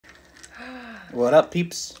What up,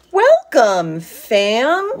 peeps? Welcome,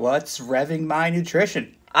 fam. What's revving my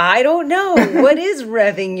nutrition? I don't know. What is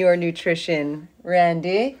revving your nutrition,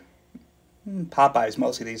 Randy? Popeyes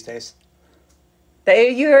mostly these days.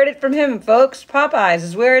 You heard it from him, folks. Popeyes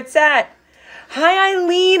is where it's at. Hi,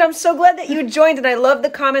 Eileen. I'm so glad that you joined, and I love the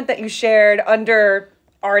comment that you shared under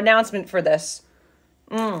our announcement for this.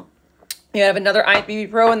 You have another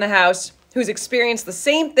IFBB pro in the house who's experienced the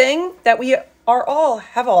same thing that we have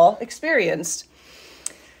all experienced.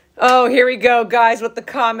 Oh, here we go, guys, with the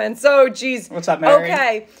comments. Oh, geez. What's up, Mary?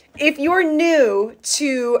 Okay. If you're new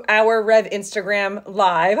to our Rev Instagram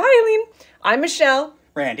Live, hi, Eileen. I'm Michelle.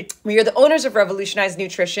 Randy. We are the owners of Revolutionize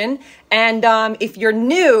Nutrition. And if you're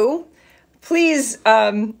new, please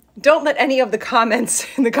don't let any of the comments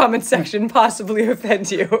in the comment section possibly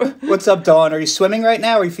offend you. What's up, Dawn? Are you swimming right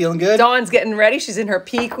now? Are you feeling good? Dawn's getting ready. She's in her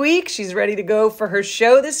peak week. She's ready to go for her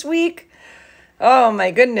show this week. Oh, my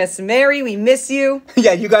goodness. Mary, we miss you.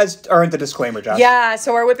 Yeah, you guys aren't the disclaimer, Josh. Yeah,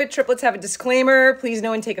 so our Whip It triplets have a disclaimer. Please no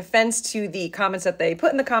one take offense to the comments that they put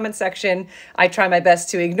in the comment section. I try my best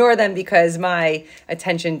to ignore them because my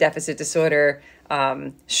attention deficit disorder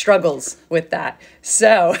struggles with that.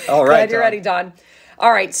 So, all right, glad you're ready, Dawn.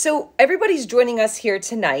 All right, so everybody's joining us here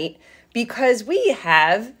tonight because we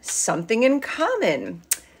have something in common.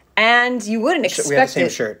 And you wouldn't expect it. We have the same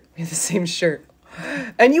shirt. We have the same shirt.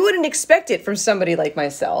 And you wouldn't expect it from somebody like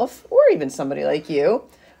myself or even somebody like you.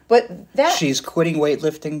 But that... She's quitting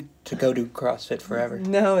weightlifting to go do CrossFit forever.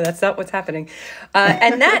 No, that's not what's happening.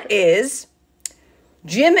 And that is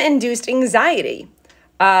gym-induced anxiety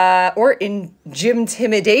or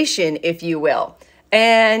gym-timidation, if you will.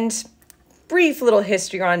 And brief little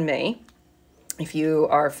history on me. If you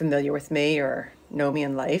are familiar with me or know me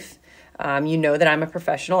in life, you know that I'm a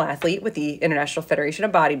professional athlete with the International Federation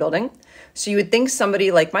of Bodybuilding. So you would think somebody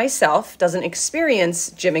like myself doesn't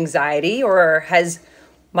experience gym anxiety or has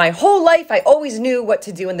my whole life, I always knew what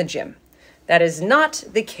to do in the gym. That is not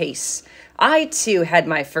the case. I too had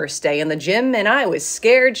my first day in the gym and I was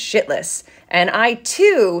scared shitless. And I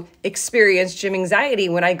too experience gym anxiety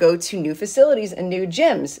when I go to new facilities and new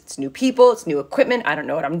gyms. It's new people, it's new equipment. I don't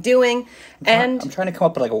know what I'm doing. I'm trying to come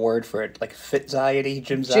up with like a word for it, like fit-anxiety,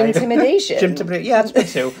 gym-anxiety. Gym-timidation. Gym-timidation. Yeah, that's me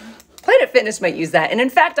too. Planet Fitness might use that. And in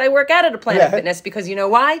fact, I work out at a Planet Fitness because you know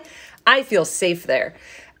why? I feel safe there.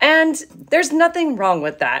 And there's nothing wrong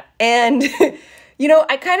with that. And you know,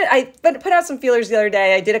 I put out some feelers the other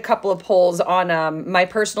day. I did a couple of polls on my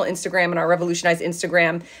personal Instagram and our Revolutionize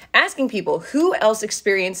Instagram asking people who else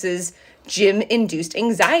experiences gym-induced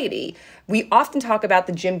anxiety. We often talk about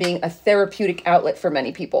the gym being a therapeutic outlet for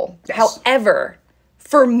many people. Yes. However,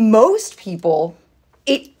 for most people,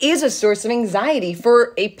 it is a source of anxiety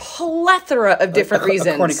for a plethora of different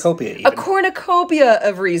reasons. A cornucopia even. A cornucopia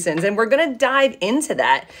of reasons. And we're going to dive into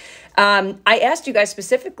that. I asked you guys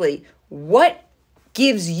specifically, what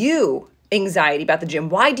gives you anxiety about the gym?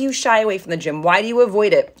 Why do you shy away from the gym? Why do you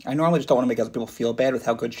avoid it? I normally just don't want to make other people feel bad with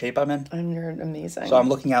how good shape I'm in. And you're amazing. So I'm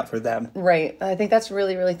looking out for them. Right. I think that's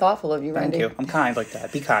really, really thoughtful of you, Randy. Thank you. I'm kind like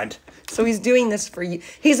that. Be kind. So he's doing this for you.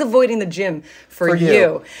 He's avoiding the gym for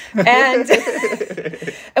you. And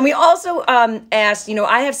and we also asked, you know,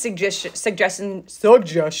 I have suggestions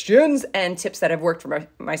and tips that have worked for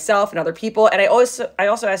myself and other people. And I also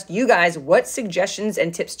asked you guys, what suggestions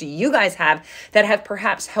and tips do you guys have that have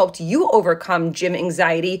perhaps helped you overcome gym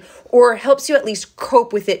anxiety or helps you at least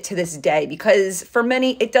cope with it to this day? Because for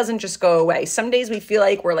many, it doesn't just go away. Some days we feel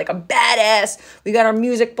like we're like a badass. We got our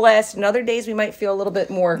music blessed. And other days we might feel a little bit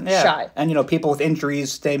more shy. And, you know, people with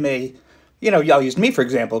injuries, they may, you know, y'all use me, for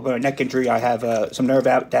example. With a neck injury, I have some nerve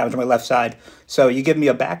damage on my left side. So you give me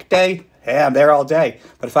a back day, yeah, I'm there all day.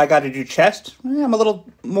 But if I got to do chest, I'm a little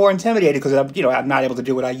more intimidated because, I'm not able to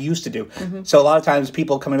do what I used to do. Mm-hmm. So a lot of times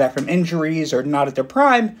people coming back from injuries or not at their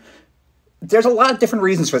prime, there's a lot of different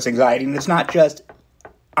reasons for this anxiety. And it's not just,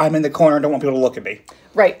 I'm in the corner and don't want people to look at me.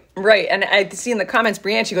 Right. And I see in the comments,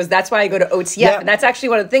 Brianne, she goes, that's why I go to OTF. Yeah. And that's actually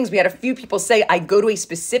one of the things. We had a few people say, I go to a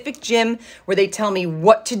specific gym where they tell me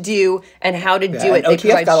what to do and how to do it.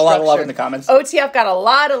 OTF got a lot of love in the comments. OTF got a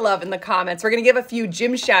lot of love in the comments. We're going to give a few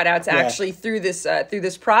gym shout outs actually through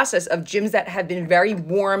this process of gyms that have been very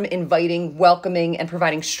warm, inviting, welcoming, and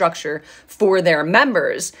providing structure for their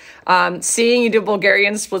members. Seeing you do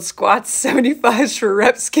Bulgarian split squats, 75s for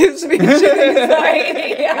reps gives me gym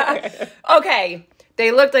anxiety. Yeah. Okay. They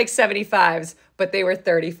looked like 75s, but they were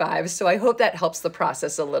 35s. So I hope that helps the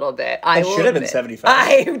process a little bit. It should have been 75.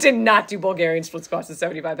 I did not do Bulgarian split squats at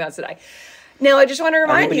 75 pounds today. Now, I just want to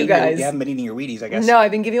remind you guys. You haven't been eating your Wheaties, I guess. No, I've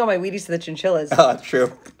been giving all my Wheaties to the chinchillas. Oh, that's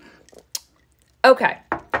true. Okay.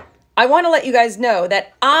 I want to let you guys know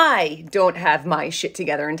that I don't have my shit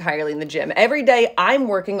together entirely in the gym. Every day I'm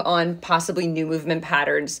working on possibly new movement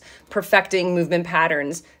patterns, perfecting movement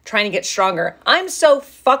patterns, trying to get stronger. I'm so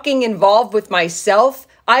fucking involved with myself.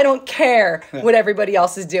 I don't care what everybody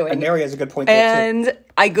else is doing. And Mary has a good point there, too. And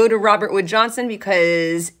I go to Robert Wood Johnson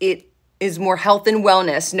because it is more health and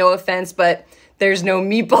wellness. No offense, but there's no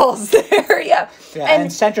meatballs there. Yeah.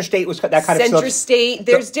 And Central State was that kind of Central State.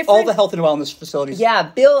 There's different. All the health and wellness facilities. Yeah.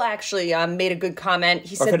 Bill actually made a good comment.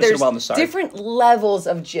 He said there's wellness, different levels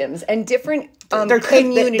of gyms and different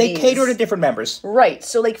communities. They cater to different members. Right.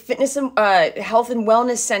 So like fitness and health and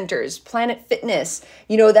wellness centers, Planet Fitness,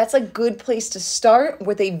 that's a good place to start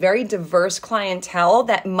with a very diverse clientele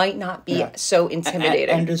that might not be so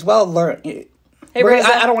intimidating. And as well, learn. I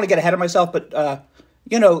don't want to get ahead of myself, but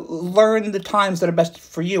learn the times that are best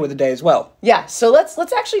for you of the day as well. Yeah, so let's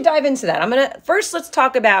actually dive into that. Let's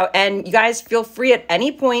talk about, and you guys feel free at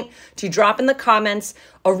any point to drop in the comments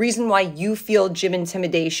a reason why you feel gym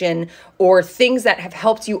intimidation or things that have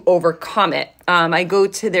helped you overcome it. I go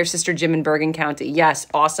to their sister gym in Bergen County. Yes,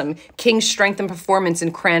 awesome. King's Strength and Performance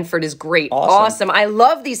in Cranford is great. Awesome. I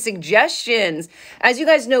love these suggestions. As you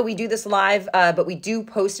guys know, we do this live, but we do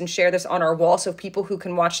post and share this on our wall, so people who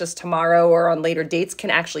can watch this tomorrow or on later dates can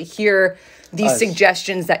actually hear these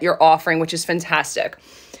suggestions that you're offering, which is fantastic.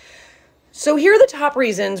 So here are the top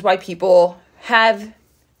reasons why people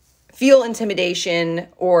feel intimidation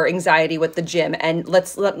or anxiety with the gym, and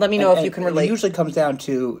let me know if you can relate. It usually comes down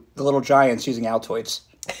to the little giants using Altoids.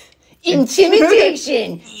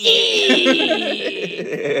 Intimidation.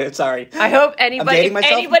 Sorry. I hope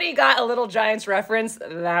anybody got a Little Giants reference.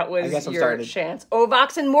 That was your chance.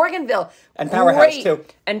 Ovox and Morganville. And Powerhouse, too.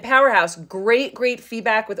 And Powerhouse. Great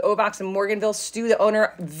feedback with Ovox and Morganville. Stu, the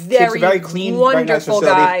owner, very clean, wonderful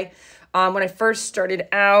very nice guy. When I first started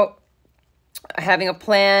out, having a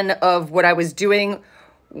plan of what I was doing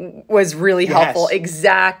was really helpful.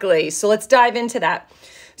 Exactly. So let's dive into that.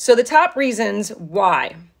 So the top reasons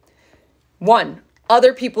why. 1,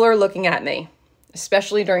 other people are looking at me,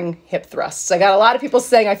 especially during hip thrusts. I got a lot of people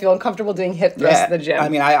saying I feel uncomfortable doing hip thrusts in the gym. I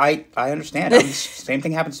mean, I understand. Same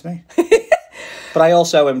thing happens to me. But I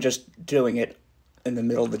also am just doing it in the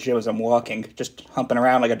middle of the gym as I'm walking, just humping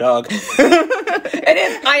around like a dog.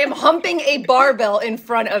 I am humping a barbell in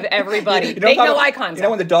front of everybody. Make no eye contact. You know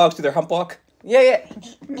when the dogs do their hump walk? Yeah.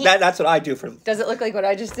 That's what I do for. Does it look like what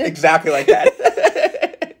I just did? Exactly like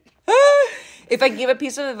that. If I give a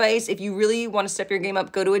piece of advice, if you really want to step your game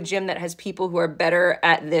up, go to a gym that has people who are better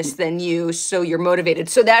at this than you, so you're motivated.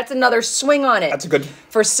 So that's another swing on it. That's a good...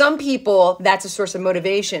 For some people, that's a source of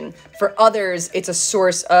motivation. For others, it's a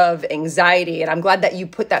source of anxiety. And I'm glad that you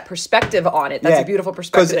put that perspective on it. That's a beautiful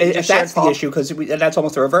perspective. Because that's the issue, because that's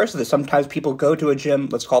almost the reverse of this. Sometimes people go to a gym,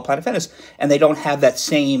 let's call it Planet Fitness, and they don't have that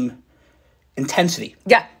same intensity.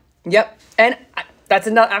 Yeah. Yep. And... That's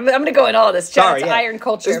enough. I'm going to go in all of this. Sorry, iron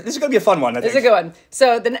culture. This is going to be a fun one, I think. This is a good one.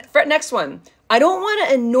 So the next one. I don't want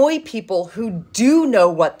to annoy people who do know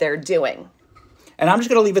what they're doing. And I'm just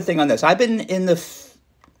going to leave a thing on this. I've been in the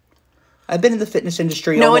fitness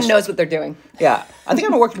industry. No one knows what they're doing. Yeah. I think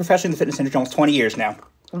I've been working professionally in the fitness industry almost 20 years now.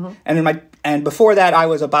 Mm-hmm. And before that, I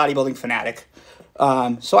was a bodybuilding fanatic.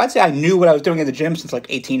 So I'd say I knew what I was doing in the gym since like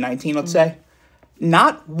 18, 19, let's say.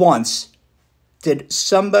 Not once did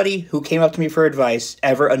somebody who came up to me for advice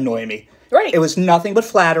ever annoy me. Right. It was nothing but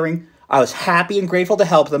flattering. I was happy and grateful to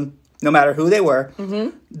help them, no matter who they were.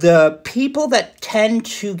 Mm-hmm. The people that tend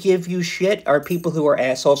to give you shit are people who are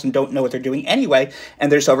assholes and don't know what they're doing anyway,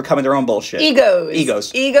 and they're just overcoming their own bullshit.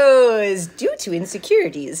 Egos due to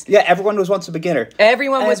insecurities. Yeah, everyone was once a beginner.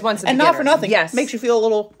 Everyone was once a beginner. And not for nothing. Yes. It makes you feel a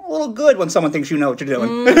little good when someone thinks you know what you're doing.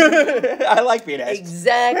 Mm. I like being asked.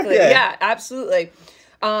 Exactly. Yeah, absolutely.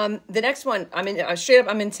 The next one, straight up,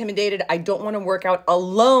 I'm intimidated. I don't want to work out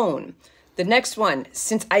alone. The next one,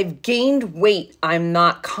 since I've gained weight, I'm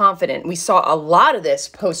not confident. We saw a lot of this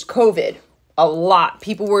post-COVID. A lot.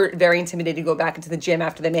 People were very intimidated to go back into the gym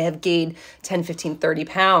after they may have gained 10, 15, 30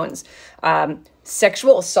 pounds.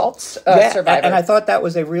 Sexual assaults survivor. And I thought that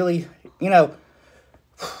was a really, I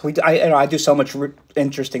do so much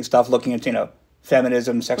interesting stuff looking at,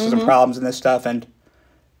 feminism, sexism problems and this stuff, and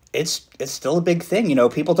it's still a big thing.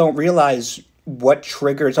 People don't realize what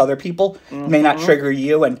triggers other people may not trigger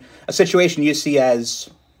you, and a situation you see as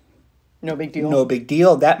no big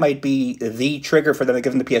deal. That might be the trigger for them to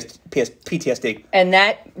give them the PTSD. And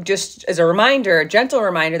that just as a gentle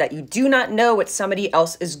reminder that you do not know what somebody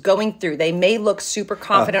else is going through. They may look super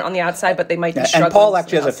confident on the outside, but they might be struggling. And Paul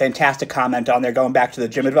actually has a fantastic comment on there going back to the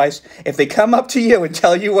gym advice. If they come up to you and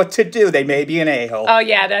tell you what to do, they may be an a-hole. Oh,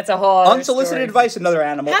 yeah, that's a whole other unsolicited story. advice, another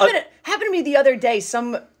animal. Happened to me the other day.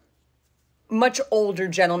 much older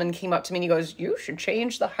gentleman came up to me and he goes, "You should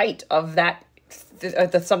change the height of that."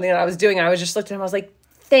 That's something that I was doing. And I was just looked at him. I was like,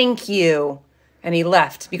 "Thank you." And he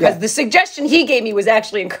left because the suggestion he gave me was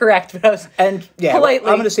actually incorrect. But I was politely,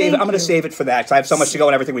 I'm gonna save it for that because I have so much to go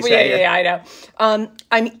in everything we say here. Yeah, I know.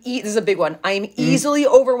 This is a big one. I'm easily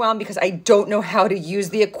overwhelmed because I don't know how to use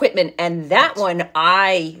the equipment, and that one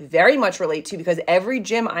I very much relate to because every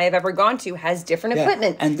gym I have ever gone to has different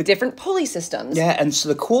equipment and different pulley systems. Yeah, and so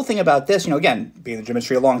the cool thing about this, again, being in the gym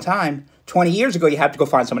industry a long time. 20 years ago, you had to go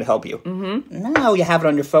find someone to help you. Now you have it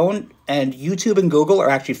on your phone, and YouTube and Google are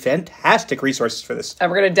actually fantastic resources for this. And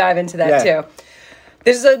we're going to dive into that too.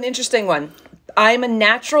 This is an interesting one. I'm a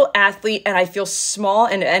natural athlete, and I feel small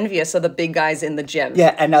and envious of the big guys in the gym.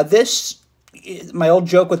 Yeah, and now my old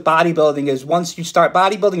joke with bodybuilding is once you start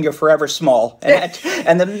bodybuilding, you're forever small.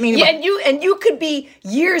 And the meaning and you could be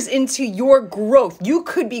years into your growth. You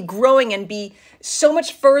could be growing and be so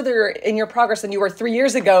much further in your progress than you were 3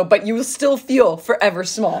 years ago, but you will still feel forever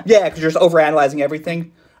small. Yeah, because you're just overanalyzing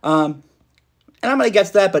everything. And I'm going to get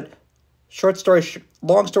to that, but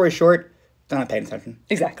long story short, they're not paying attention.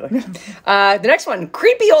 Exactly. The next one,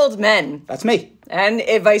 creepy old men. That's me. And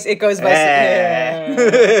it goes vice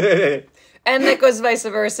and that goes vice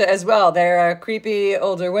versa as well. There are creepy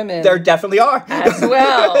older women. There definitely are. As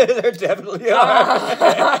well. There definitely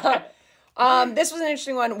are. This was an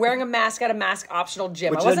interesting one. Wearing a mask at a mask optional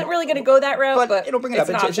gym. I wasn't really going to go that route, but it'll bring it up.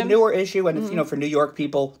 It's a newer issue, and for New York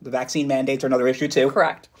people, the vaccine mandates are another issue too.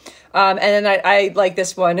 Correct. And then I like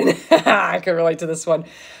this one, and I can relate to this one.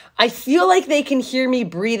 I feel like they can hear me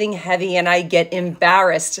breathing heavy, and I get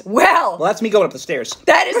embarrassed. Well, that's me going up the stairs.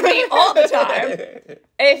 That is me all the time.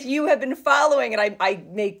 If you have been following, and I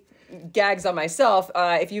make gags on myself,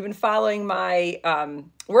 if you've been following my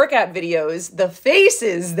workout videos, the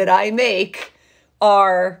faces that I make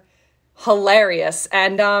are hilarious,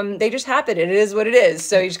 and they just happen. It is what it is.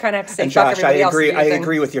 So you just kind of have to say, and Josh, I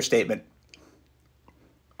agree with your statement.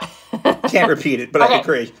 Can't repeat it, but I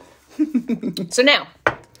agree. So now,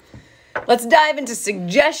 let's dive into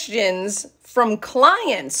suggestions from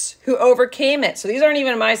clients who overcame it. So these aren't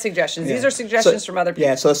even my suggestions. Yeah. These are suggestions from other people.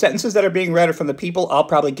 Yeah, so the sentences that are being read are from the people. I'll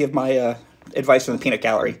probably give my advice from the peanut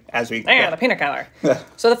gallery as we... the peanut gallery.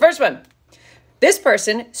 So the first one. This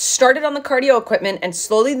person started on the cardio equipment and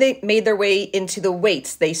slowly they made their way into the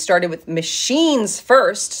weights. They started with machines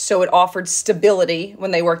first, so it offered stability when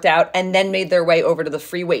they worked out, and then made their way over to the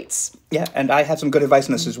free weights. Yeah, and I had some good advice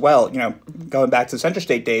on this as well. Going back to the Central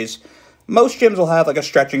State days, most gyms will have like a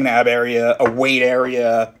stretching and ab area, a weight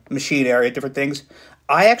area, machine area, different things.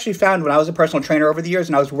 I actually found when I was a personal trainer over the years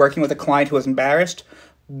and I was working with a client who was embarrassed,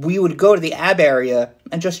 we would go to the ab area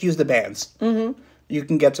and just use the bands. You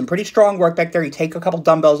can get some pretty strong work back there. You take a couple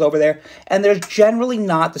dumbbells over there, and there's generally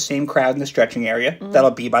not the same crowd in the stretching area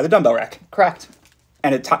that'll be by the dumbbell rack. Correct.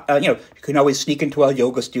 And you can always sneak into a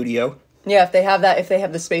yoga studio. Yeah, if they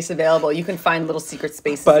have the space available, you can find little secret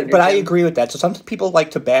spaces. But I agree with that. So some people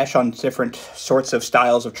like to bash on different sorts of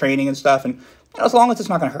styles of training and stuff, and as long as it's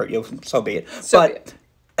not going to hurt you, so be it.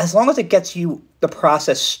 As long as it gets you the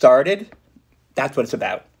process started, that's what it's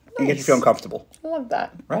about. Nice. And get you feeling comfortable. I love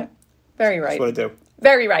that. Right. Very right. That's what I do.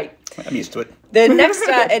 Very right. I'm used to it. The next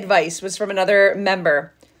advice was from another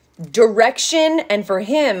member. Direction, and for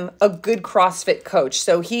him, a good CrossFit coach.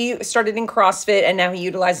 So he started in CrossFit, and now he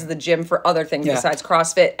utilizes the gym for other things besides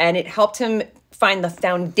CrossFit, and it helped him find the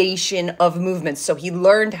foundation of movements. So he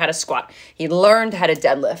learned how to squat. He learned how to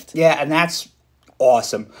deadlift. Yeah, and that's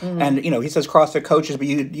awesome. And, he says CrossFit coaches, but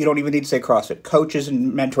you don't even need to say CrossFit. Coaches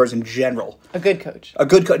and mentors in general. A good coach. A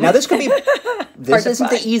good coach. Now, this could be... This isn't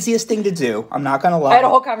the easiest thing to do. I'm not going to lie. I had a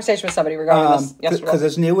whole conversation with somebody regarding this yesterday. Because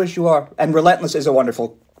as new as you are, and Relentless is a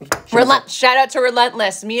wonderful... Shout out to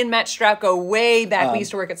Relentless. Me and Matt Strout go way back. We used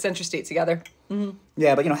to work at Central State together.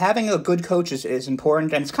 Yeah, but, having a good coach is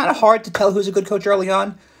important, and it's kind of hard to tell who's a good coach early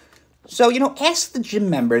on. So, ask the gym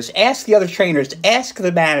members, ask the other trainers, ask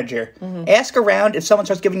the manager, ask around. If someone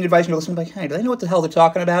starts giving you advice and you're listening, like, hey, do they know what the hell they're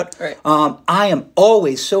talking about? Right. I am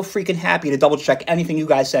always so freaking happy to double check anything you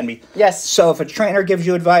guys send me. Yes. So if a trainer gives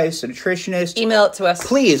you advice, a nutritionist, email it to us.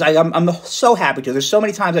 Please, I'm so happy to. There's so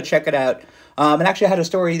many times I check it out. And actually, I had a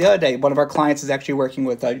story the other day. One of our clients is actually working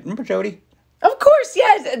with, remember Jody? Of course,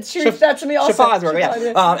 yes. She reached out to me also.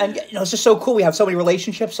 And it's just so cool. We have so many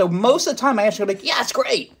relationships. So most of the time, I actually go like, yeah, it's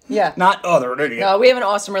great. Yeah. Not, they're an idiot. No, we have an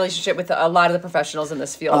awesome relationship with a lot of the professionals in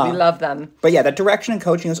this field. We love them. But yeah, that direction and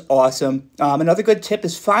coaching is awesome. Another good tip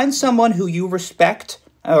is find someone who you respect,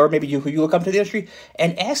 or maybe who you look up to the industry,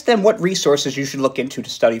 and ask them what resources you should look into to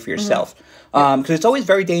study for yourself. Because it's always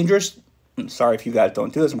very dangerous. I'm sorry if you guys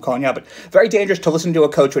don't do this, I'm calling you out, but very dangerous to listen to a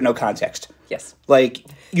coach with no context. Yes. Like,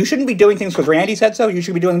 you shouldn't be doing things because Randy said so. You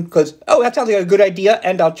should be doing because, oh, that sounds like a good idea,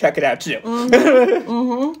 and I'll check it out too.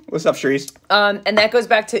 What's up, Shrees? And that goes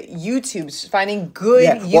back to YouTube, finding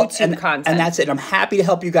good YouTube content. And that's it. I'm happy to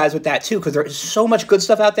help you guys with that too, because there is so much good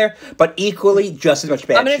stuff out there, but equally just as much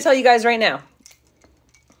bad I'm going to tell you guys right now,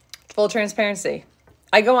 full transparency.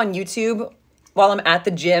 I go on YouTube while I'm at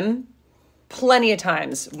the gym plenty of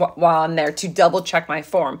times while I'm there to double check my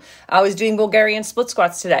form. I was doing Bulgarian split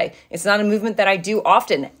squats today. It's not a movement that I do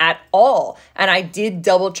often at all. And I did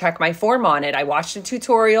double check my form on it. I watched a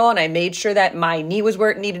tutorial and I made sure that my knee was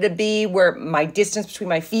where it needed to be, where my distance between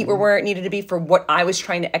my feet were where it needed to be for what I was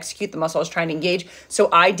trying to execute, the muscle I was trying to engage. So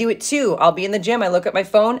I do it too. I'll be in the gym, I look at my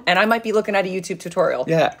phone, and I might be looking at a YouTube tutorial.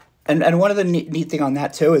 Yeah. And one of the neat thing on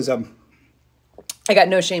that too is I got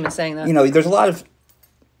no shame in saying that. you know, there's a lot of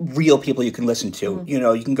real people you can listen to. You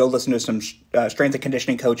know, you can go listen to some strength and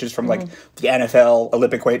conditioning coaches from like the NFL,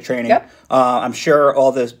 Olympic weight training. Yep. I'm sure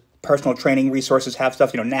all the personal training resources have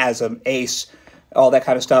stuff, you know, NASM, ACE, all that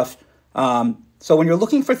kind of stuff. So when you're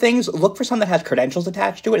looking for things, look for something that has credentials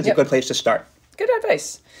attached to it. It's a good place to start. Good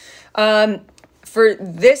advice. For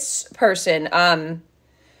this person,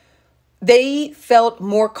 they felt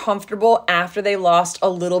more comfortable after they lost a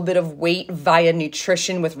little bit of weight via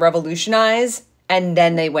nutrition with Revolutionize, and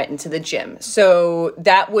then they went into the gym. So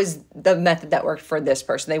that was the method that worked for this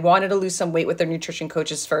person. They wanted to lose some weight with their nutrition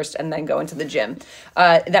coaches first and then go into the gym.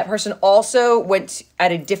 That person also went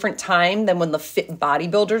at a different time than when the fit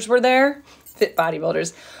bodybuilders were there. Fit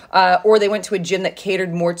bodybuilders. Or they went to a gym that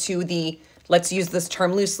catered more to the, let's use this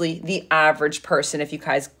term loosely, the average person, if you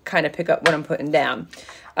guys kind of pick up what I'm putting down.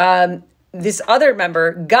 This other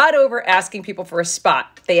member got over asking people for a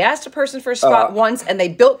spot. They asked a person for a spot once, and they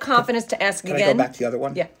built confidence to ask again. Can I go back to the other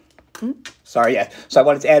one? Yeah. Sorry, yeah. So I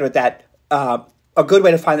wanted to add with that, a good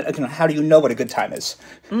way to find out, you know, how do you know what a good time is?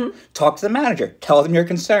 Talk to the manager. Tell them your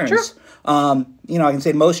concerns. Sure. You know, I can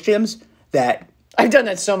say most gyms that... I've done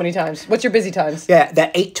that so many times. What's your busy times? Yeah,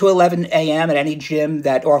 that 8 to 11 a.m. at any gym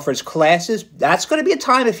that offers classes, that's going to be a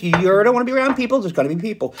time. If you don't want to be around people, there's going to be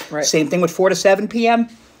people. Right. Same thing with 4 to 7 p.m.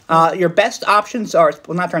 Your best options are,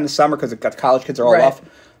 well, not during the summer because the college kids are all off,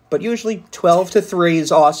 but usually 12 to 3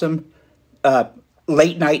 is awesome.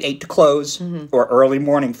 Late night, 8 to close, or early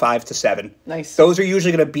morning, 5 to 7. Nice. Those are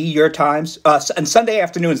usually going to be your times. And Sunday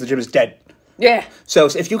afternoons, the gym is dead. Yeah. So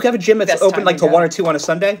if you have a gym that's open like till 1 or 2 on a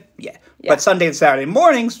Sunday, yeah. But Sunday and Saturday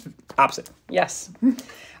mornings, opposite. Yes.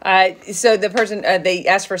 So the person, they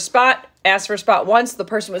asked for a spot once. The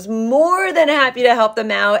person was more than happy to help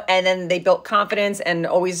them out. And then they built confidence and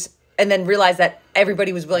then realized that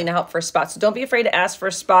everybody was willing to help for a spot. So don't be afraid to ask for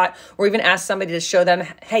a spot or even ask somebody to show them,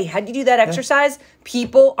 hey, how'd you do that exercise?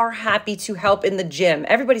 People are happy to help in the gym.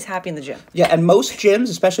 Everybody's happy in the gym. Yeah, and most gyms,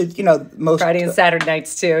 especially, you know, most... Friday and Saturday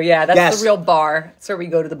nights, too. Yeah, that's the real bar. That's where we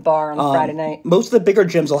go to the bar on Friday night. Most of the bigger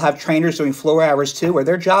gyms will have trainers doing floor hours, too, where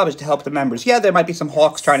their job is to help the members. Yeah, there might be some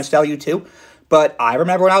hawks trying to sell you, too. But I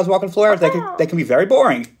remember when I was walking floor hours, they can be very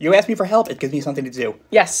boring. You ask me for help, it gives me something to do.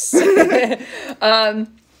 Yes.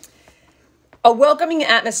 A welcoming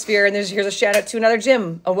atmosphere, and here's a shout out to another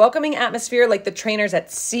gym. A welcoming atmosphere like the trainers at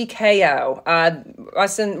CKO.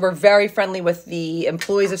 We're very friendly with the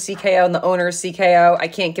employees of CKO and the owner of CKO. I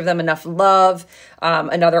can't give them enough love.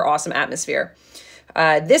 Another awesome atmosphere.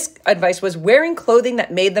 This advice was wearing clothing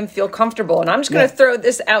that made them feel comfortable. And I'm just going to throw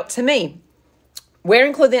this out to me.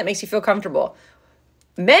 Wearing clothing that makes you feel comfortable.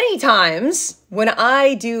 Many times when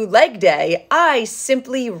I do leg day, I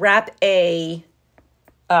simply wrap a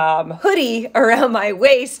hoodie around my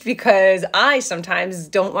waist because I sometimes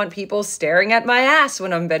don't want people staring at my ass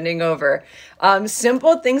when I'm bending over.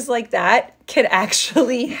 Simple things like that can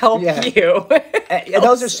actually help you. And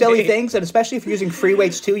those are silly things, and especially if you're using free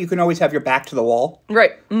weights too, you can always have your back to the wall.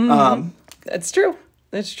 Right. That's true.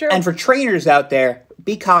 That's true. And for trainers out there,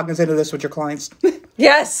 be cognizant of this with your clients.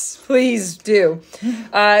 Yes, please do.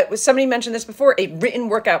 Somebody mentioned this before, a written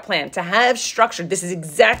workout plan to have structured. This is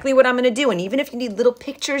exactly what I'm going to do. And even if you need little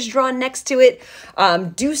pictures drawn next to it,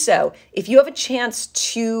 do so. If you have a chance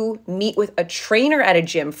to meet with a trainer at a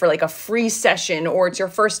gym for like a free session, or it's your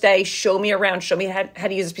first day, show me around, show me how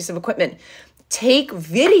to use this piece of equipment. Take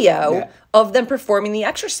video of them performing the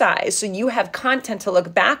exercise so you have content to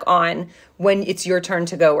look back on when it's your turn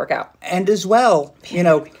to go work out. And as well, you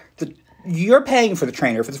know, you're paying for the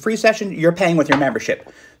trainer. For the free session, you're paying with your membership.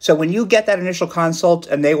 So when you get that initial consult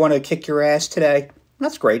and they want to kick your ass today,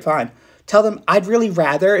 that's great, fine. Tell them, I'd really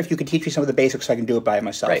rather if you could teach me some of the basics so I can do it by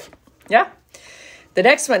myself. Right. Yeah. The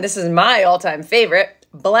next one, this is my all-time favorite.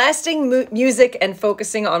 Blasting music and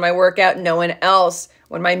focusing on my workout, no one else.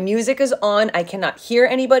 When my music is on, I cannot hear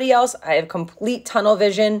anybody else. I have complete tunnel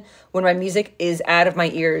vision. When my music is out of my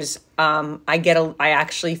ears, I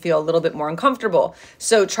actually feel a little bit more uncomfortable.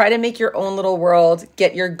 So try to make your own little world,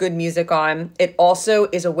 get your good music on. It also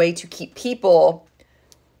is a way to keep people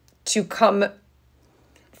to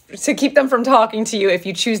keep them from talking to you if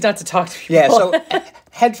you choose not to talk to people. Yeah, so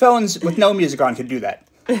headphones with no music on could do that.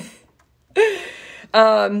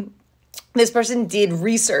 This person did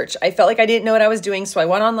research. I felt like I didn't know what I was doing, so I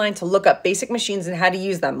went online to look up basic machines and how to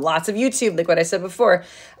use them. Lots of YouTube, like what I said before.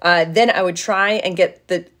 Then I would try and get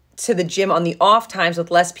to the gym on the off times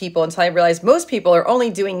with less people until I realized most people are only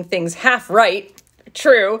doing things half right,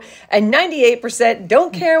 true, and 98%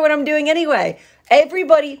 don't care what I'm doing anyway.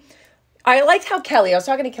 Everybody... I liked how I was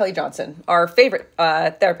talking to Kelly Johnson, our favorite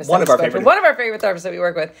therapist. One of our favorite therapists that we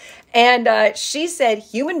work with. And she said,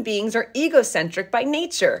 human beings are egocentric by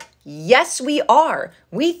nature. Yes, we are.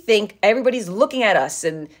 We think everybody's looking at us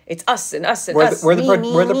and it's us and us and us. We're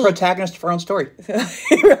the protagonist of our own story.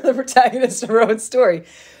 We're the protagonist of our own story.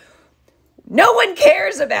 No one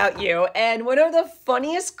cares about you. And one of the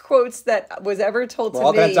funniest quotes that was ever told to me. We're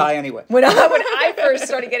all going to die anyway. When I first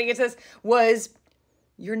started getting into this was...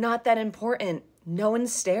 You're not that important. No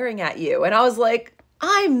one's staring at you. And I was like,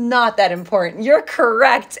 I'm not that important. You're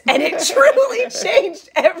correct. And it truly changed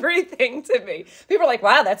everything to me. People are like,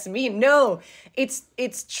 wow, that's mean. No,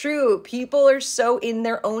 it's true. People are so in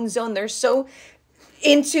their own zone. They're so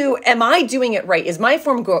into, am I doing it right? Is my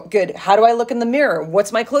form good? How do I look in the mirror?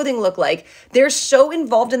 What's my clothing look like? They're so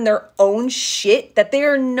involved in their own shit that they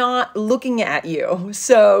are not looking at you.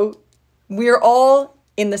 So we're all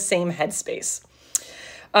in the same headspace.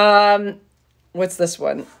 What's this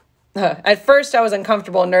one? At first, I was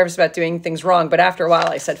uncomfortable and nervous about doing things wrong, but after a while,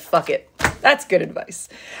 I said, fuck it. That's good advice.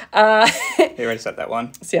 You already said that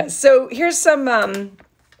one. Yeah. So here's some,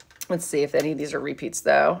 let's see if any of these are repeats,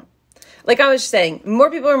 though. Like I was saying, more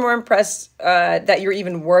people are more impressed that you're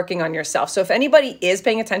even working on yourself. So if anybody is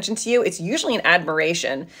paying attention to you, it's usually an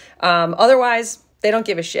admiration. Otherwise, they don't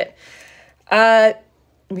give a shit.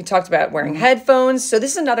 We talked about wearing headphones. So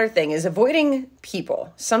this is another thing, is avoiding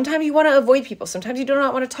people. Sometimes you want to avoid people. Sometimes you do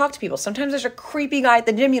not want to talk to people. Sometimes there's a creepy guy at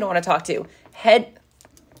the gym you don't want to talk to.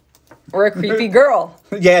 Or a creepy girl.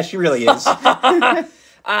 Yeah, she really is.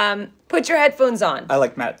 Put your headphones on. I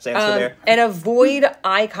like Matt's answer there. And avoid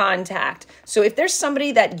eye contact. So if there's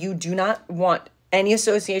somebody that you do not want any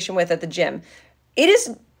association with at the gym, it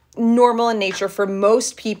is normal in nature for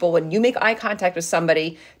most people when you make eye contact with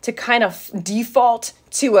somebody to kind of default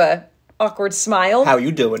to a awkward smile. How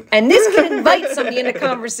you doing? And this can invite somebody into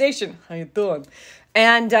conversation. How you doing?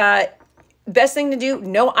 And best thing to do,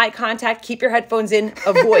 no eye contact, keep your headphones in,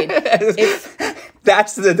 avoid.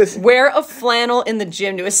 Wear a flannel in the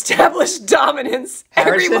gym to establish dominance.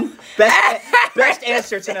 Harrison, best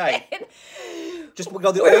answer tonight. Just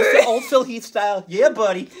go the old Phil Heath style. Yeah,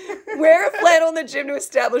 buddy. Wear a flannel in the gym to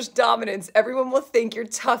establish dominance. Everyone will think you're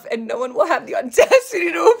tough and no one will have the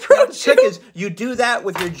audacity to approach you. The trick is you do that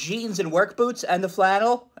with your jeans and work boots and the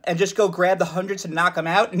flannel and just go grab the hundreds and knock them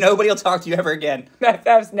out. Nobody will talk to you ever again.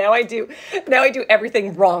 Now I do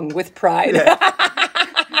everything wrong with pride. Yeah.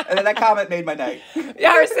 And then that comment made my night.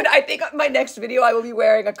 Yeah, Harrison, I think my next video I will be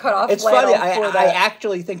wearing a cutoff it's flannel. It's funny. I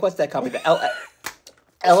actually think, what's that company?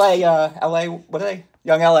 LA, what are they?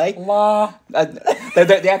 Young LA?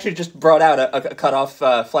 They actually just brought out a cutoff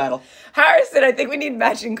flannel. Harrison, I think we need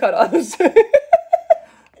matching cutoffs.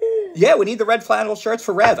 Yeah, we need the red flannel shirts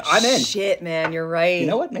for Rev. I'm in. Shit, man, you're right. You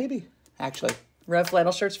know what? Maybe, actually. Rev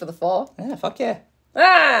flannel shirts for the fall? Yeah, fuck yeah.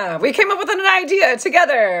 We came up with an idea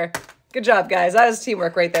together. Good job, guys. That was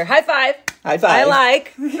teamwork right there. High five. High five. I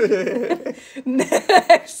like.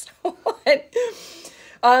 Next one.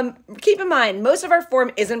 Keep in mind, most of our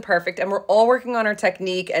form isn't perfect, and we're all working on our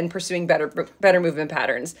technique and pursuing better movement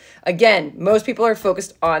patterns. Again, most people are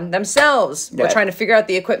focused on themselves. Yeah. We're trying to figure out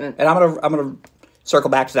the equipment. And I'm gonna circle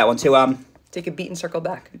back to that one too. Take a beat and circle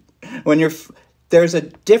back. When there's a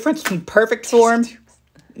difference in perfect form,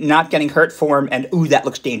 not getting hurt form, and ooh, that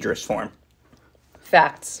looks dangerous form.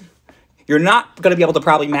 Facts. You're not going to be able to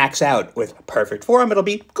probably max out with perfect form. It'll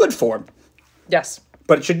be good form. Yes.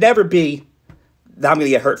 But it should never be that I'm going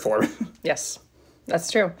to get hurt form. Yes, that's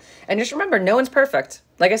true. And just remember, no one's perfect.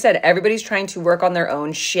 Like I said, everybody's trying to work on their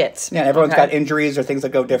own shit. Yeah, everyone's got injuries or things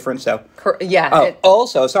that go different, so. Yeah. Oh,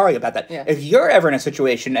 also, sorry about that. Yeah. If you're ever in a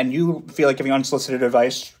situation and you feel like giving unsolicited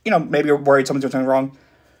advice, maybe you're worried someone's doing something wrong,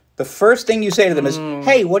 the first thing you say to them is,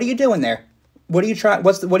 hey, what are you doing there? What are you trying?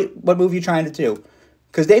 What move are you trying to do?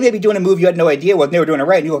 Because they may be doing a move you had no idea what, and they were doing it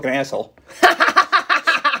right, and you look like an asshole.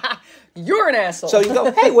 You're an asshole. So you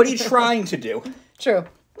go, hey, what are you trying to do? True.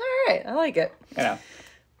 All right. I like it. You know,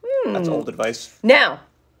 that's old advice Now.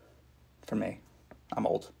 for me. I'm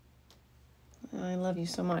old. I love you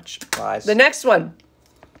so much. Lies. The next one.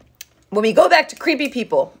 When we go back to creepy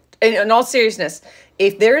people, in all seriousness,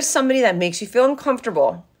 if there is somebody that makes you feel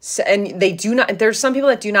uncomfortable, and they do not, there's some people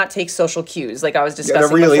that do not take social cues, like I was discussing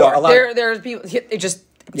there really before. are. There's people, it just,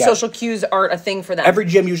 social cues aren't a thing for them. Every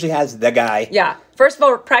gym usually has the guy. Yeah. First of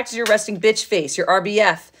all, practice your resting bitch face, your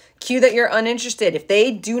RBF. Cue that you're uninterested. If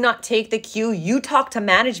they do not take the cue, you talk to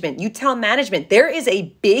management. You tell management. There is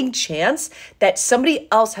a big chance that somebody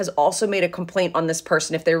else has also made a complaint on this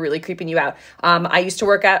person if they're really creeping you out. I used to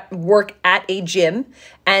work at a gym,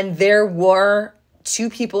 and there were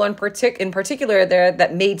two people in particular there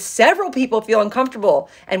that made several people feel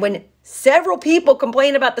uncomfortable. And when several people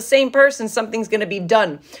complain about the same person, something's going to be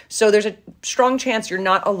done. So there's a strong chance you're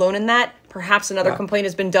not alone in that. Perhaps another complaint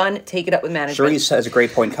has been done. Take it up with management. Reese has a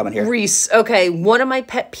great point coming here. Reese, okay. One of my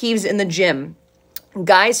pet peeves in the gym,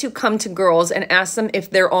 guys who come to girls and ask them if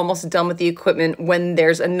they're almost done with the equipment when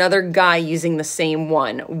there's another guy using the same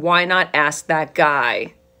one. Why not ask that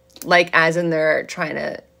guy? Like, as in they're trying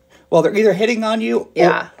to... Well, they're either hitting on you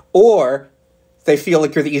or they feel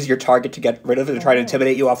like you're the easier target to get rid of. They're trying to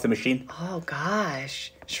intimidate you off the machine. Oh,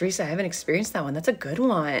 gosh. Sharice, I haven't experienced that one. That's a good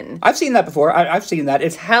one. I've seen that before. I've seen that.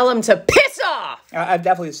 Tell him to piss off! I've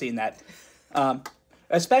definitely seen that.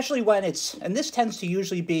 Especially when it's... And this tends to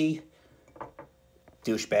usually be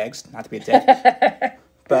douchebags. Not to be a dick.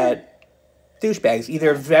 But douchebags.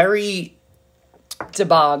 Either very...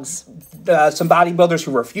 DeBogs. Some bodybuilders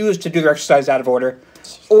who refuse to do their exercise out of order.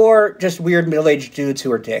 Or just weird middle-aged dudes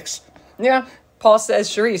who are dicks. Yeah. Paul says,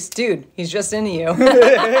 Sharice, dude, he's just into you.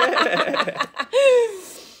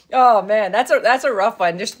 Oh, man, that's a rough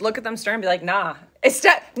one. Just look at them stern and be like, nah.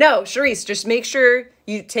 No, Sharice, just make sure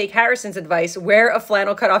you take Harrison's advice. Wear a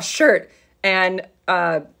flannel cutoff shirt, and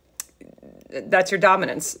that's your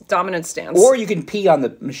dominant stance. Or you can pee on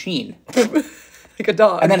the machine. Like a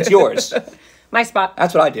dog. And then it's yours. My spot.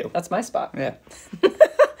 That's what I do. That's my spot. Yeah.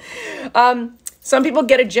 Some people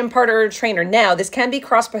get a gym partner or a trainer. Now, this can be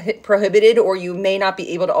cross-prohibited, or you may not be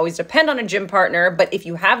able to always depend on a gym partner, but if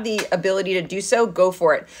you have the ability to do so, go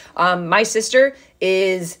for it. My sister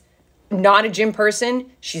is not a gym person.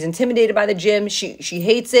 She's intimidated by the gym. She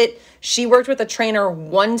hates it. She worked with a trainer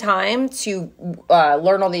one time to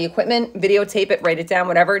learn all the equipment, videotape it, write it down,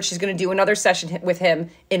 whatever. And she's going to do another session with him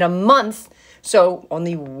in a month. So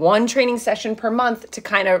only one training session per month to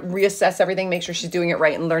kind of reassess everything, make sure she's doing it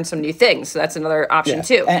right, and learn some new things. So that's another option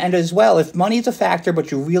too. And as well, if money's a factor,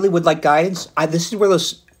 but you really would like guidance, this is where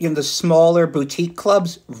those the smaller boutique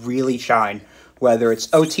clubs really shine. Whether it's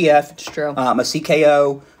OTF, It's true. A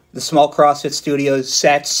CKO, the small CrossFit studios,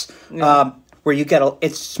 sets, where you get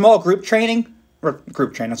it's small group training, or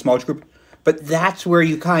group training, a small group. But that's where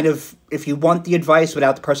you kind of, if you want the advice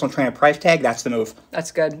without the personal trainer price tag, that's the move.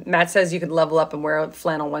 That's good. Matt says you could level up and wear a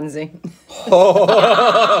flannel onesie.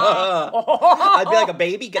 I'd be like a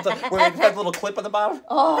baby, where it has a little clip on the bottom.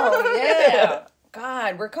 Oh, yeah.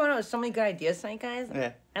 God, we're coming up with so many good ideas tonight, guys.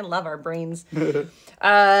 Yeah. I love our brains. The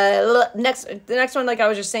next one, like I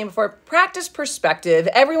was just saying before, practice perspective.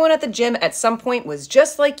 Everyone at the gym at some point was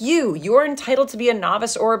just like you. You're entitled to be a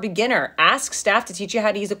novice or a beginner. Ask staff to teach you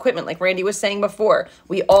how to use equipment, like Randy was saying before.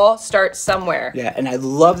 We all start somewhere. Yeah, and I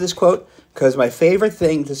love this quote, because my favorite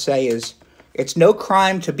thing to say is, it's no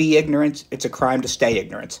crime to be ignorant, it's a crime to stay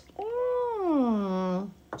ignorant.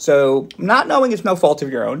 So, not knowing is no fault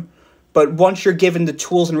of your own. But once you're given the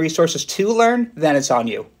tools and resources to learn, then it's on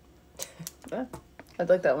you. I'd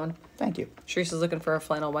like that one. Thank you. Sharice is looking for a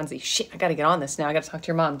flannel onesie. Shit, I got to get on this now. I got to talk to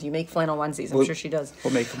your mom. Do you make flannel onesies? I'm sure she does.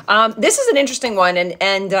 We'll make them. This is an interesting one,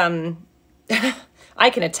 and I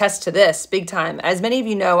can attest to this big time. As many of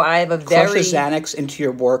you know, I have a Crush a Xanax into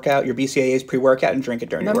your workout, your BCAA's pre-workout, and drink it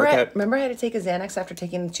during your workout. Remember I had to take a Xanax after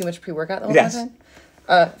taking too much pre-workout the whole Yes. time?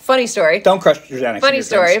 Funny story. Don't crush your Xanax. Funny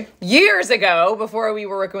story. Years ago, before we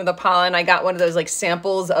were working with Apollon, I got one of those like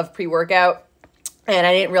samples of pre-workout, and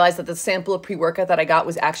I didn't realize that the sample of pre-workout that I got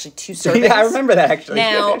was actually 2 servings. Yeah, I remember that actually.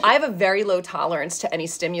 Now, I have a very low tolerance to any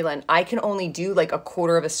stimulant. I can only do like a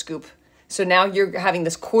quarter of a scoop. So now you're having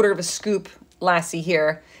this quarter of a scoop, Lassie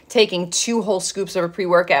here, taking 2 whole scoops of a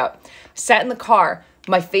pre-workout. Sat in the car.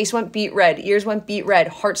 My face went beet red, ears went beet red,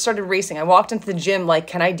 heart started racing. I walked into the gym like,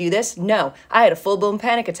 can I do this? No. I had a full-blown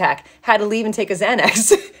panic attack. Had to leave and take a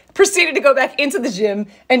Xanax. Proceeded to go back into the gym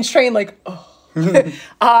and train like, oh.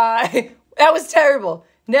 That was terrible.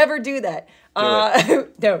 Never do that.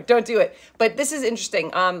 No, don't do it. But this is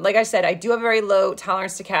interesting. Like I said, I do have a very low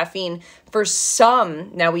tolerance to caffeine. For some,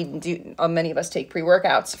 now we do, many of us take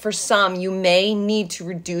pre-workouts. For some, you may need to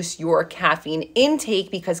reduce your caffeine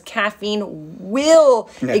intake because caffeine will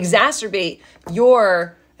exacerbate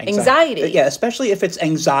your anxiety. Yeah, especially if it's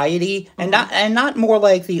anxiety and not more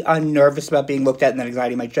like the I'm nervous about being looked at and then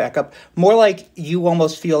anxiety might jack up. More like you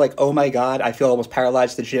almost feel like, oh my God, I feel almost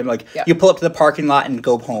paralyzed at the gym. Like you pull up to the parking lot and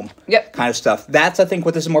go home. Yep. Kind of stuff. That's, I think,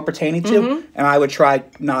 what this is more pertaining to. And I would try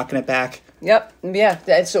knocking it back. Yep.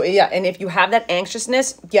 Yeah. So, yeah. And if you have that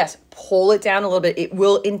anxiousness, yes, pull it down a little bit. It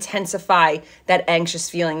will intensify that anxious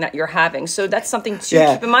feeling that you're having. So that's something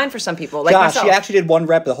to keep in mind for some people. Like myself. She actually did 1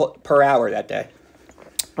 rep per hour that day.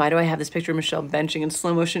 Why do I have this picture of Michelle benching in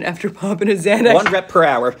slow motion after popping a Xanax? 1 rep per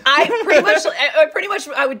hour. I pretty much,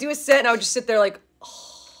 I would do a set and I would just sit there like,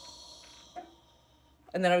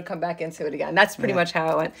 and then I would come back into it again. That's pretty much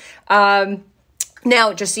how it went.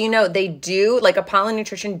 Now, just so you know, they do, like Apollo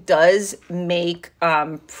Nutrition does make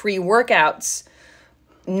pre-workouts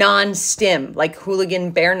non-stim, like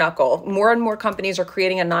Hooligan Bare Knuckle. More and more companies are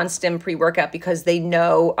creating a non-stim pre-workout because they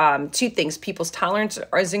know 2 things. People's tolerance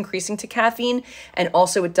is increasing to caffeine, and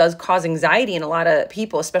also it does cause anxiety in a lot of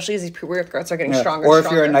people, especially as these pre-workouts are getting stronger Or and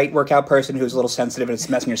if you're a night workout person who's a little sensitive and it's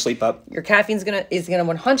messing your sleep up. Your caffeine's is gonna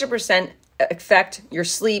 100% affect your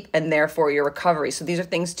sleep and therefore your recovery. So these are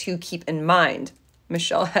things to keep in mind.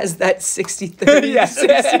 Michelle has that 60-30. Yes.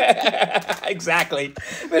 Exactly.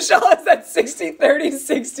 Michelle has that 60-30,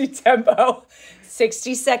 60 tempo.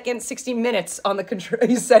 60 seconds, 60 minutes on the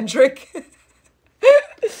eccentric.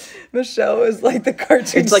 Michelle is like the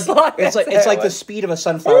cartoon slot. It's like the speed of a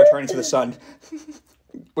sunflower turning to the sun.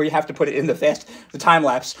 Where you have to put it in the time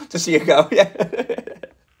lapse to see it go. Yeah. If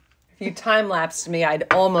you time lapsed me, I'd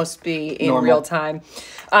almost be in real time.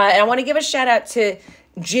 And I want to give a shout out to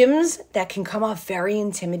gyms that can come off very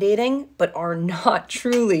intimidating, but are not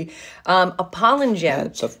truly. Apollon Gym.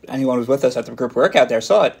 Yeah, so if anyone who's with us at the group workout there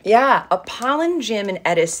saw it. Yeah, Apollon Gym in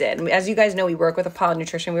Edison. As you guys know, we work with Apollon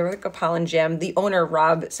Nutrition. We work with Apollon Gym. The owner,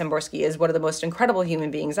 Rob Samborski, is one of the most incredible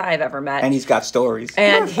human beings I've ever met. And he's got stories.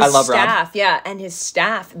 And his I love staff, Rob. And his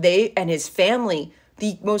staff, and his family,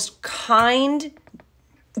 the most kind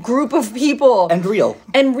group of people. And real.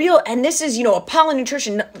 And this is, Apollo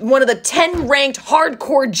Nutrition, one of the 10 ranked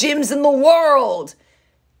hardcore gyms in the world.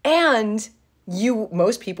 And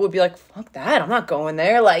most people would be like, fuck that, I'm not going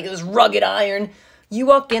there. Like, it was rugged iron. You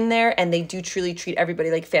walk in there and they do truly treat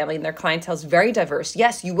everybody like family, and their clientele is very diverse.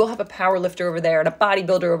 Yes, you will have a power lifter over there and a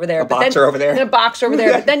bodybuilder over there. A boxer over there. And a boxer over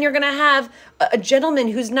there. But then you're going to have a gentleman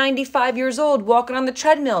who's 95 years old walking on the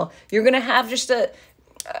treadmill. You're going to have just a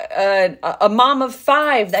mom of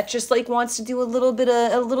 5 that just like wants to do a little bit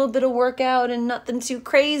of workout and nothing too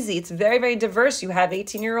crazy. It's very, very diverse. You have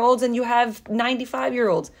 18-year-olds and you have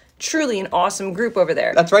 95-year-olds. Truly an awesome group over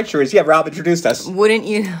there. That's right, Cherise. Yeah, Rob introduced us. Wouldn't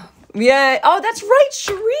you? Yeah. Oh, that's right,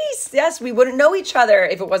 Cherise. Yes, we wouldn't know each other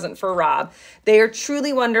if it wasn't for Rob. They are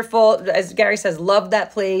truly wonderful. As Gary says, love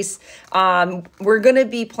that place. We're going to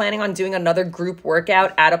be planning on doing another group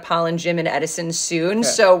workout at Apollon Gym in Edison soon. Yeah.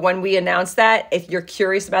 So when we announce that, if you're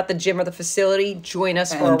curious about the gym or the facility, join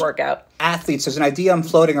us for a workout. Athletes, there's an idea I'm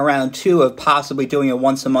floating around too of possibly doing a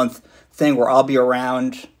once a month thing where I'll be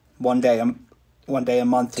around one day a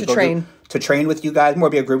month to train. To train with you guys, more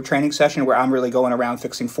be a group training session where I'm really going around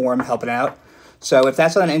fixing form, helping out. So if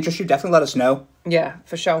that's something that interests you, definitely let us know. Yeah,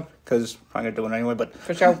 for sure. Because I'm going to do it anyway, but...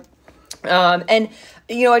 For sure. And,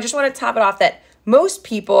 I just want to top it off that most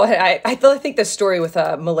people... I think the story with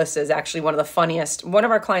Melissa is actually one of the funniest. One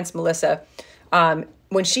of our clients, Melissa,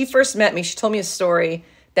 when she first met me, she told me a story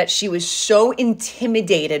that she was so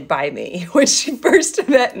intimidated by me when she first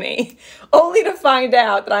met me, only to find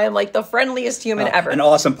out that I am like the friendliest human ever. An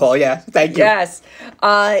awesome Paul, yeah. Thank you. Yes.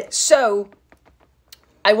 So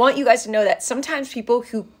I want you guys to know that sometimes people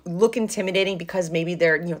who look intimidating because maybe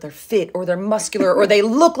they're fit or they're muscular or they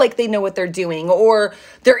look like they know what they're doing or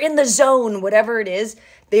they're in the zone, whatever it is,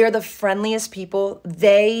 they are the friendliest people.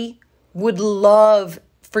 They would love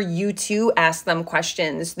for you to ask them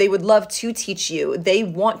questions. They would love to teach you. They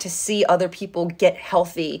want to see other people get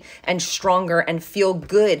healthy and stronger and feel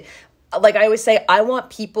good. Like I always say, I want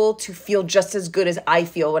people to feel just as good as I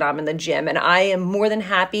feel when I'm in the gym. And I am more than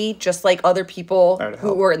happy, just like other people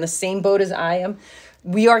who are in the same boat as I am.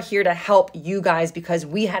 We are here to help you guys because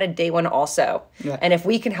we had a day one also. Yeah. And if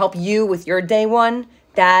we can help you with your day one,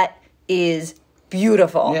 that is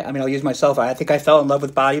beautiful. Yeah, I mean, I'll use myself. I think I fell in love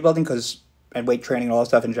with bodybuilding and weight training and all that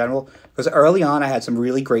stuff in general. Because early on, I had some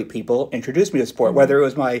really great people introduce me to sport, whether it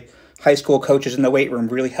was my high school coaches in the weight room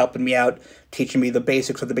really helping me out, teaching me the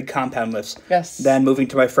basics of the big compound lifts. Yes. Then moving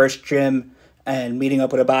to my first gym and meeting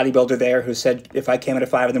up with a bodybuilder there who said if I came in at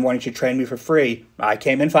 5 in the morning, she'd train me for free. I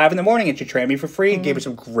came in 5 in the morning and she trained me for free and gave me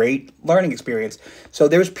some great learning experience. So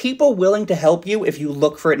there's people willing to help you if you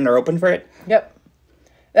look for it and are open for it. Yep.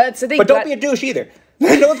 That's the thing. But don't be a douche either.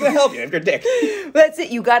 No one's going to help you if you're a dick. That's it.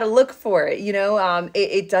 You got to look for it. You know,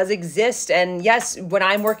 it does exist. And yes, when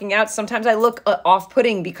I'm working out, sometimes I look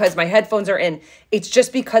off-putting because my headphones are in. It's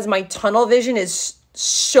just because my tunnel vision is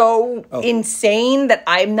so insane that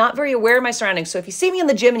I'm not very aware of my surroundings. So if you see me in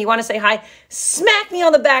the gym and you want to say hi, smack me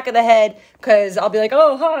on the back of the head because I'll be like,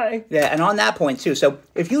 oh, hi. Yeah, and on that point, too. So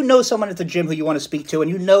if you know someone at the gym who you want to speak to and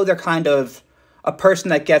you know they're kind of a person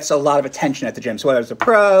that gets a lot of attention at the gym, so whether it's a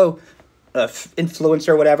pro,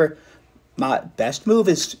 influencer, whatever, my best move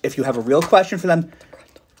is if you have a real question for them,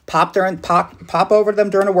 pop over to them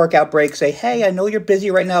during a workout break, say, hey, I know you're busy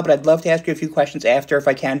right now, but I'd love to ask you a few questions after if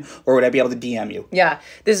I can, or would I be able to DM you? Yeah,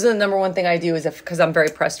 this is the number one thing I do is because I'm very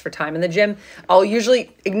pressed for time in the gym, I'll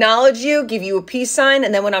usually acknowledge you, give you a peace sign,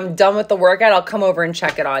 and then when I'm done with the workout, I'll come over and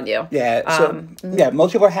check it on you. Yeah, so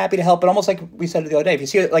most people are happy to help, but almost like we said the other day, if you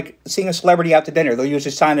see seeing a celebrity out to dinner, they'll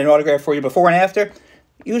usually sign an autograph for you before and after.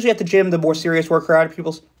 Usually at the gym, the more serious workout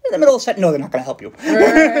people's in the middle of the set, no, they're not going to help you.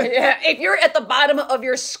 Yeah, if you're at the bottom of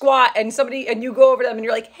your squat and you go over to them and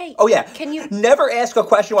you're like, hey, can you never ask a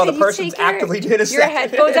question while the person's actively doing a set? Your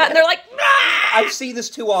headphones out and they're like, I see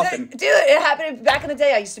this too often. Dude, it happened back in the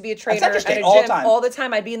day. I used to be a trainer at a gym all the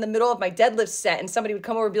time. I'd be in the middle of my deadlift set and somebody would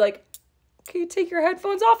come over and be like, can you take your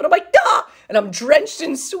headphones off? And I'm like, duh! And I'm drenched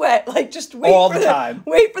in sweat. Like, just wait all the time.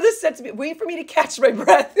 Wait for the set to be, wait for me to catch my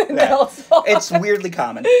breath. And then I'll stop. It's weirdly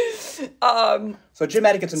common. So gym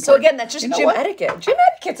etiquette's important. So again, that's just gym etiquette. Gym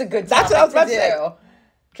etiquette's a good topic That's what I was about to to say.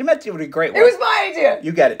 Gym etiquette would be a great one. It was my idea.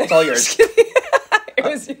 You get it. It's all yours. It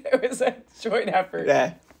was a joint effort.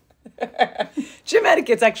 Yeah. Gym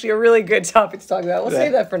etiquette's actually a really good topic to talk about. We'll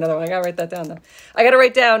save that for another one. I gotta write that down though. I gotta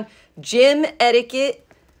write down gym etiquette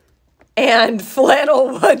and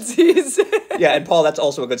flannel onesies. Yeah, and Paul, that's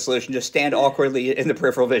also a good solution. Just stand awkwardly in the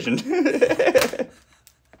peripheral vision.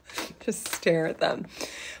 Just stare at them.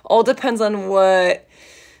 All depends on what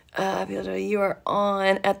you are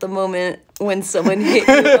on at the moment when someone hit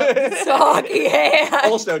you up with hockey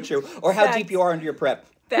hand. Also true. Or how deep you are into your prep.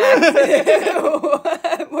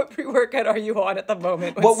 What pre-workout are you on at the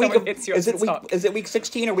moment when someone hits you up with hockey? Is it week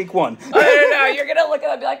 16 or week 1? I don't know. You're going to look at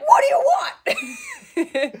it and be like, what do you want?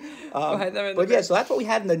 But yeah, so that's what we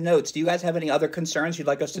had in the notes. Do you guys have any other concerns you'd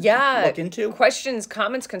like us to look into? Questions,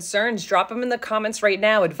 comments, concerns, drop them in the comments right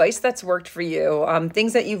now. Advice that's worked for you,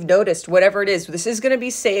 things that you've noticed, whatever it is. This is going to be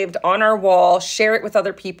saved on our wall. Share it with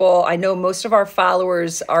other people. I know most of our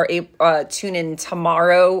followers are tune in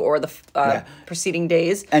tomorrow or the preceding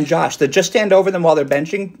days. And Josh, the just stand over them while they're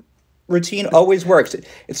benching routine always works.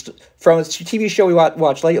 It's from a TV show we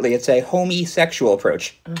watched lately. It's a homosexual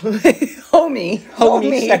approach.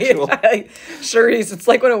 Homosexual. Sure is. It's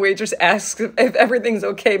like when a waitress asks if everything's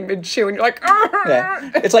okay mid-chew and you're like,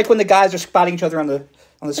 yeah. It's like when the guys are spotting each other on the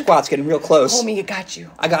squats, getting real close. Homie, I got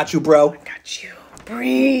you. I got you, bro. I got you.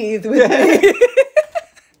 Breathe with me.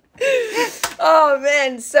 Oh,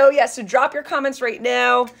 man. So drop your comments right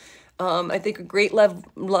now. I think a great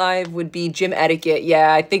live would be gym etiquette.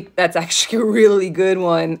 Yeah, I think that's actually a really good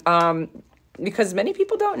one because many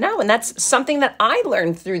people don't know. And that's something that I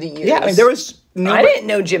learned through the years. Yeah, I mean, I didn't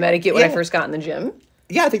know gym etiquette when I first got in the gym.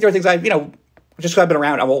 Yeah, I think there are things just because I've been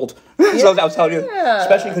around, I'm old. So I was telling you,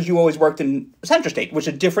 especially because you always worked in Central State, which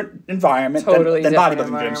is a different environment than bodybuilding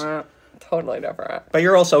gyms. Totally different. But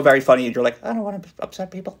you're also very funny and you're like, I don't want to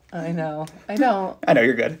upset people. I know. I don't. I know,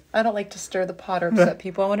 you're good. I don't like to stir the pot or upset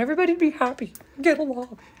people. I want everybody to be happy. Get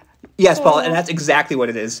along. Yes, Paul, and that's exactly what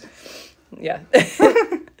it is. Yeah.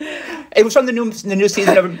 It was from the new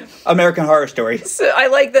season of American Horror Story. So I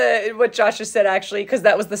like what Josh just said, actually, because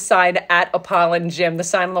that was the sign at Apollon Gym. The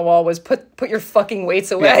sign on the wall was, put your fucking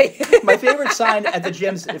weights away. Yeah. My favorite sign at the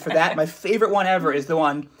gyms for that, my favorite one ever is the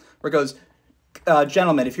one where it goes,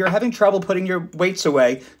 gentlemen, if you're having trouble putting your weights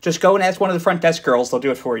away, just go and ask one of the front desk girls. They'll do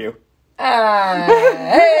it for you. Hey!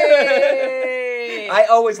 I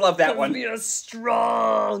always love that one. Be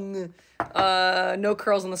strong. No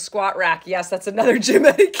curls on the squat rack. Yes, that's another gym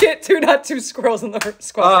etiquette. Not two squirrels in the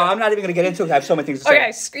squat rack. I'm not even going to get into it. I have so many things to say. Okay,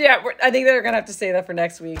 I think they're going to have to say that for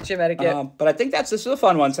next week, gym etiquette. But I think this is a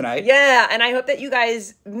fun one tonight. Yeah, and I hope that you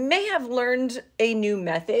guys may have learned a new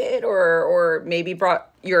method or maybe brought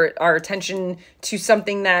our attention to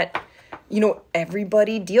something that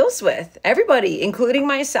everybody deals with. Everybody, including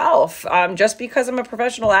myself. Just because I'm a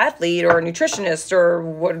professional athlete or a nutritionist or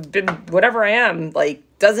whatever I am,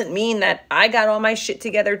 doesn't mean that I got all my shit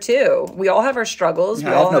together too. We all have our struggles.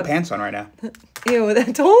 I have no pants on right now.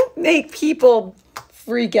 don't make people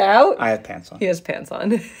freak out. I have pants on. He has pants on.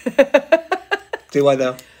 Do I,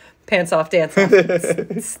 though? Pants off, dance off.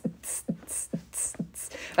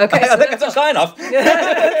 Okay, I think that's our sign-off.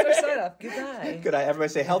 that's our sign off. Goodbye. Good night. Everybody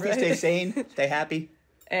stay healthy, stay sane, stay happy,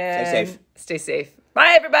 And stay safe. Stay safe.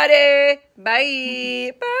 Bye, everybody.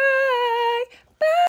 Bye. Bye. Bye.